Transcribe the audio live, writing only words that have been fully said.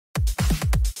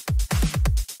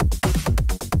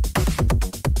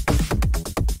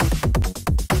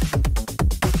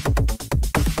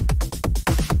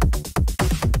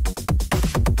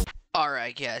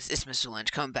guys, it's Mr.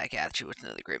 Lynch coming back at you with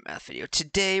another great math video.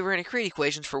 Today we're going to create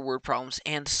equations for word problems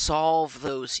and solve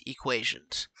those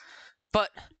equations.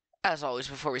 But, as always,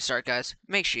 before we start, guys,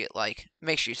 make sure you hit like,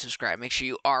 make sure you subscribe, make sure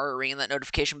you are ringing that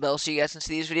notification bell so you guys can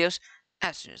see these videos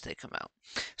as soon as they come out.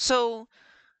 So,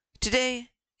 today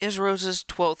is Rose's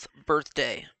 12th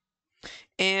birthday,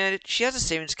 and she has a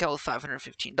savings account with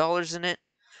 $515 in it,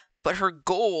 but her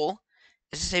goal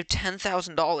is to save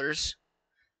 $10,000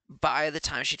 by the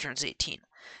time she turns 18.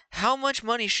 How much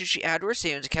money should she add to her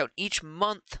savings account each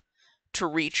month to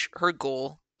reach her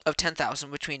goal of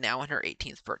 $10,000 between now and her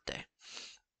 18th birthday?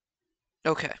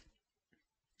 Okay.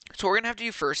 So what we're going to have to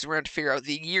do first is we're going to have to figure out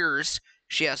the years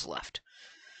she has left.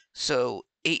 So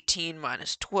 18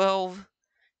 minus 12,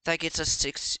 that gets us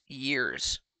 6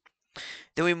 years.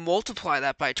 Then we multiply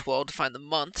that by 12 to find the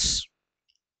months,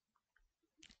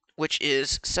 which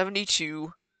is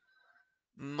 72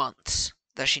 months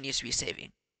that she needs to be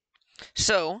saving.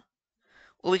 So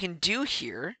what we can do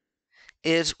here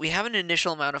is we have an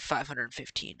initial amount of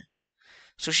 $515.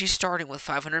 So she's starting with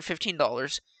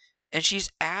 $515 and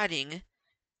she's adding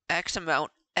X amount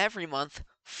every month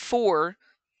for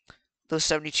those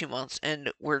 72 months,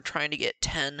 and we're trying to get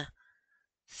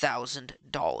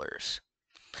 $10,000.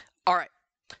 All right,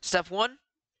 step one,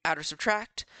 add or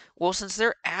subtract. Well, since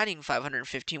they're adding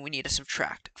 515, we need to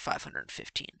subtract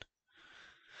 515.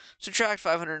 Subtract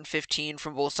 515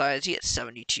 from both sides, you get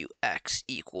 72x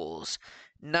equals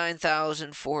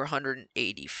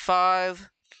 9,485.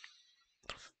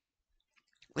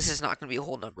 This is not going to be a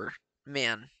whole number.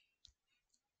 Man.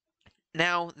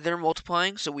 Now they're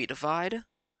multiplying, so we divide.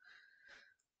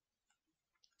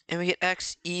 And we get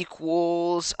x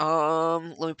equals,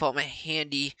 let me pull out my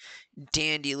handy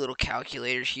dandy little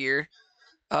calculator here.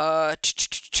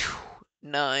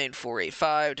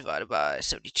 9,485 divided by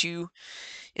 72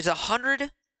 is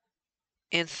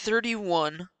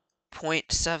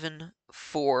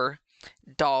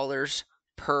 $131.74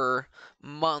 per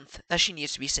month that she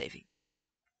needs to be saving.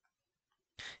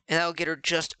 And that'll get her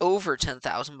just over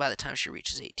 $10,000 by the time she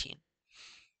reaches 18.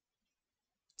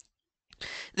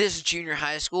 This junior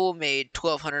high school made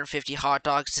 1,250 hot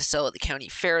dogs to sell at the county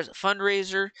fair as a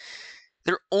fundraiser.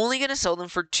 They're only going to sell them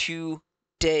for 2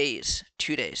 days.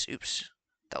 2 days. Oops.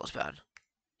 That was bad.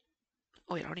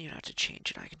 Oh, wait, I don't even have to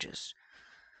change it. I can just...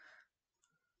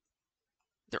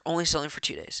 They're only selling for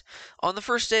 2 days. On the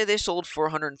first day, they sold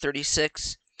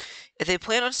 436. If they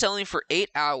plan on selling for 8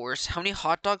 hours, how many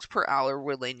hot dogs per hour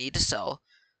will they need to sell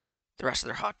the rest of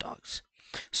their hot dogs?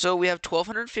 So we have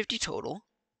 1,250 total.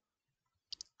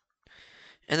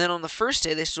 And then on the first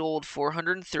day, they sold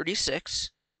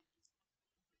 436.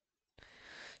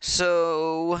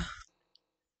 So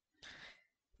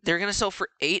they're going to sell for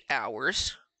 8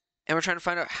 hours. And we're trying to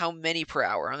find out how many per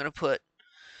hour. I'm going to put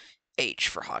H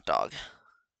for hot dog.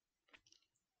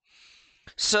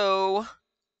 So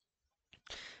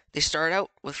they start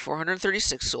out with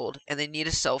 436 sold, and they need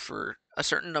to sell for a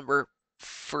certain number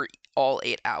for all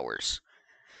 8 hours.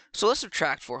 So let's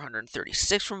subtract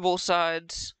 436 from both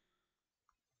sides.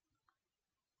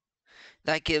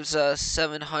 That gives us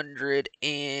 700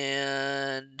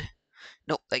 and...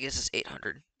 Nope, that gives us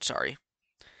 800. Sorry.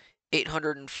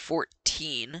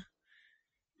 814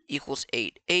 equals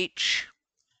 8h.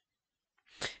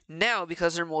 Now,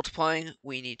 because they're multiplying,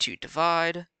 we need to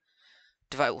divide.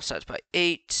 Divide both sides by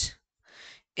 8.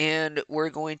 And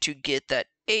we're going to get that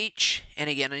h.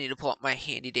 And again, I need to pull up my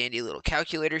handy-dandy little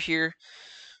calculator here.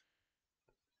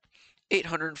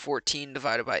 814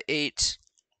 divided by 8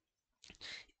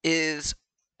 is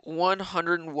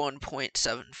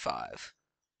 101.75.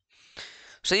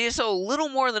 So you need to sell a little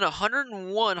more than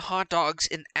 101 hot dogs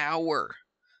an hour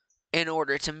in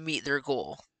order to meet their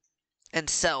goal and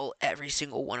sell every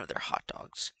single one of their hot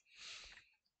dogs.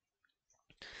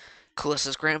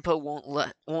 Kalissa's grandpa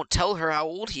won't tell her how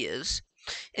old he is.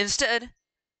 Instead,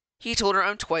 he told her,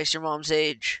 "I'm twice your mom's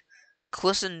age."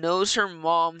 Kalissa knows her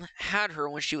mom had her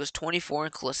when she was 24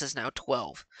 and Kalissa's now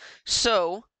 12.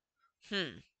 So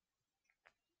we're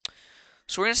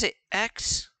going to say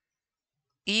x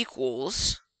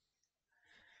equals,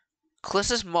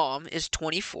 Kalissa's mom is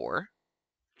 24,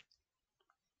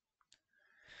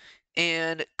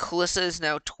 and Kalissa is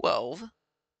now 12.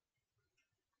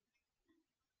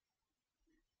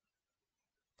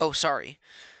 Oh, sorry.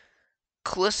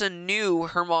 Kalissa knew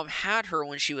her mom had her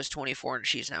when she was 24, and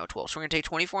she's now 12. So we're going to take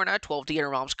 24 and add 12 to get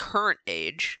her mom's current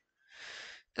age.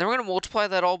 And then we're going to multiply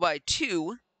that all by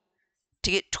 2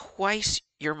 to get twice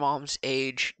your mom's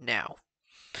age now.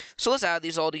 So let's add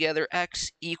these all together.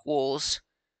 X equals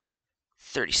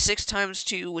 36 times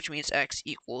 2, which means x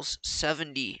equals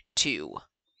 72.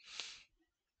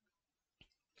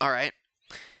 All right.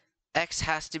 X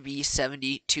has to be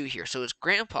 72 here. So his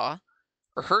grandpa,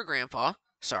 or her grandpa,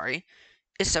 sorry,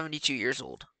 is 72 years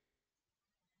old.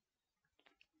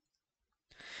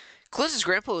 Clarissa's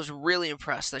grandpa was really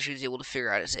impressed that she was able to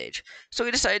figure out his age, so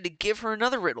he decided to give her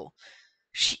another riddle.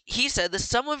 He said the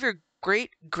sum of your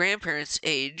great-grandparents'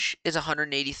 age is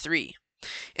 183.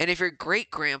 And if your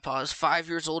great-grandpa is 5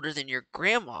 years older than your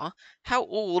grandma, how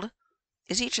old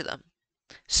is each of them?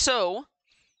 So,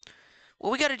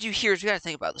 what we got to do here is we got to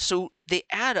think about this. So, they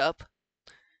add up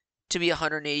to be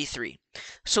 183.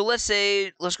 So, let's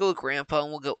go with grandpa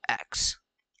and we'll go X.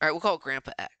 All right, we'll call it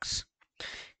grandpa X.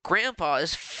 Grandpa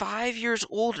is 5 years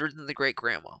older than the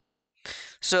great-grandma.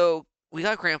 So, we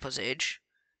got grandpa's age.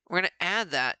 We're going to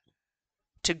add that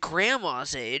to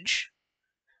grandma's age,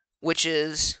 which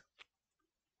is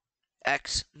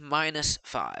X minus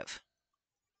 5.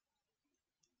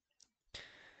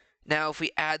 Now, if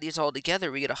we add these all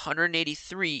together, we get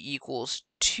 183 equals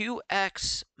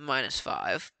 2x minus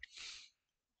 5.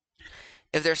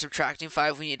 If they're subtracting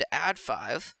 5, we need to add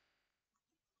 5.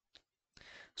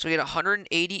 So we get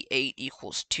 188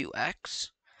 equals 2x.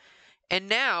 And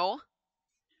now,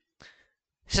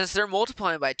 since they're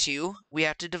multiplying by 2, we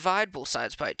have to divide both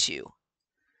sides by 2,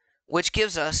 which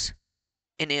gives us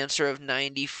an answer of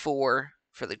 94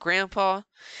 for the grandpa.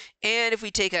 And if we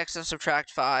take x and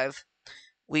subtract 5,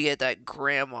 we get that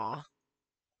grandma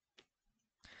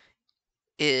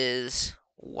is,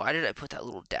 why did I put that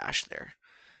little dash there?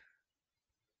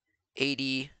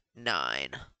 89.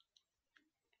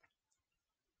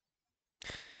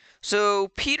 So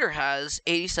Peter has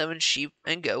 87 sheep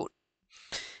and goat.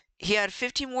 He had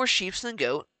 50 more sheep than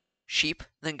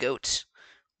goats.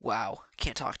 Wow,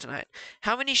 can't talk tonight.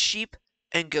 How many sheep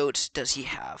and goats does he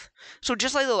have? So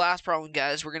just like the last problem,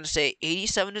 guys, we're going to say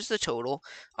 87 is the total.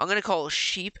 I'm going to call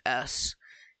sheep S,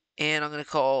 and I'm going to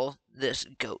call this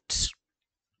goats.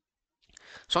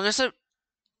 So I'm going to set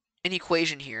an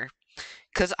equation here,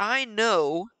 because I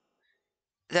know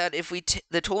that if we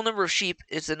the total number of sheep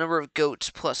is the number of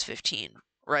goats plus 15,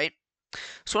 right?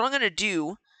 So what I'm going to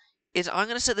do is I'm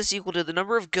going to set this equal to the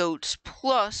number of goats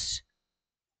plus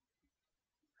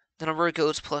the number of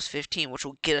goats plus 15, which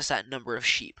will get us that number of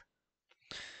sheep.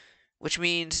 Which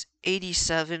means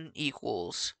 87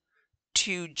 equals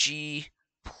 2g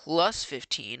plus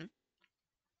 15.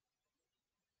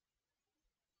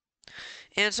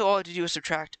 And so all I have to do is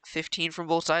subtract 15 from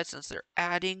both sides since they're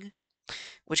adding,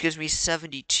 which gives me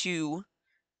 72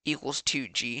 equals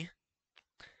 2g.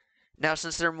 Now,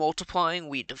 since they're multiplying,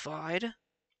 we divide,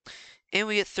 and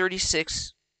we get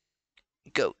 36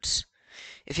 goats.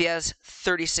 If he has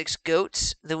 36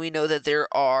 goats, then we know that there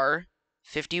are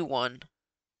 51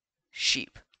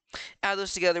 sheep. Add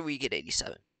those together, we get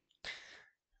 87.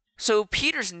 So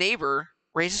Peter's neighbor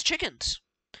raises chickens,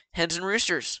 hens and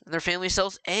roosters, and their family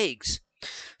sells eggs.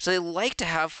 So they like to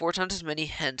have 4 times as many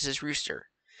hens as rooster.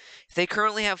 If they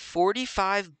currently have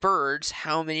 45 birds,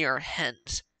 how many are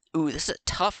hens? Ooh, this is a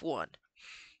tough one.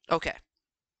 Okay.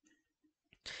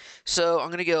 So I'm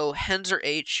going to go hens are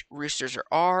H, roosters are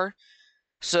R.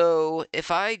 So if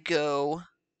I go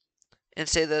and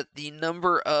say that the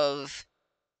number of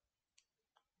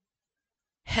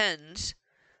hens,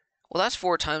 well, that's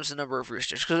 4 times the number of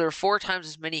roosters, because there are 4 times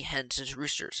as many hens as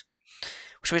roosters.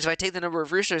 Which means if I take the number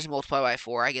of roosters and multiply by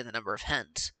 4, I get the number of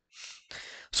hens.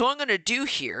 So what I'm going to do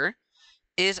here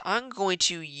is I'm going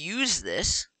to use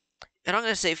this, and I'm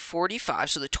going to say 45,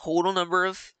 so the total number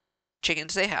of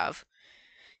chickens they have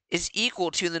is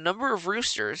equal to the number of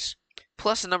roosters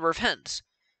plus the number of hens.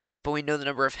 But we know the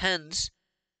number of hens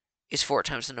is 4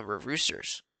 times the number of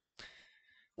roosters.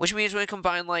 Which means when we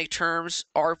combine like terms,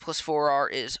 r plus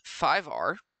 4r is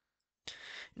 5r.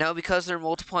 Now because they're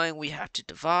multiplying, we have to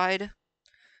divide.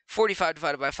 45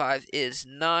 divided by 5 is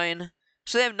 9.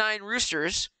 So they have 9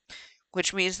 roosters,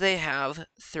 which means they have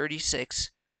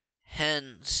 36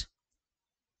 hens.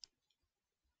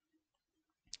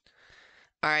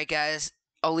 Alright guys,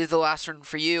 I'll leave the last one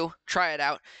for you. Try it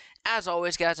out. As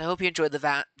always, guys, I hope you enjoyed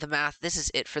the math. This is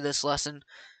it for this lesson.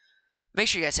 Make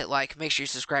sure you guys hit like, make sure you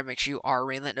subscribe, make sure you are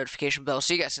ringing that notification bell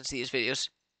so you guys can see these videos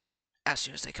as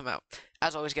soon as they come out.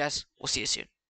 As always, guys, we'll see you soon.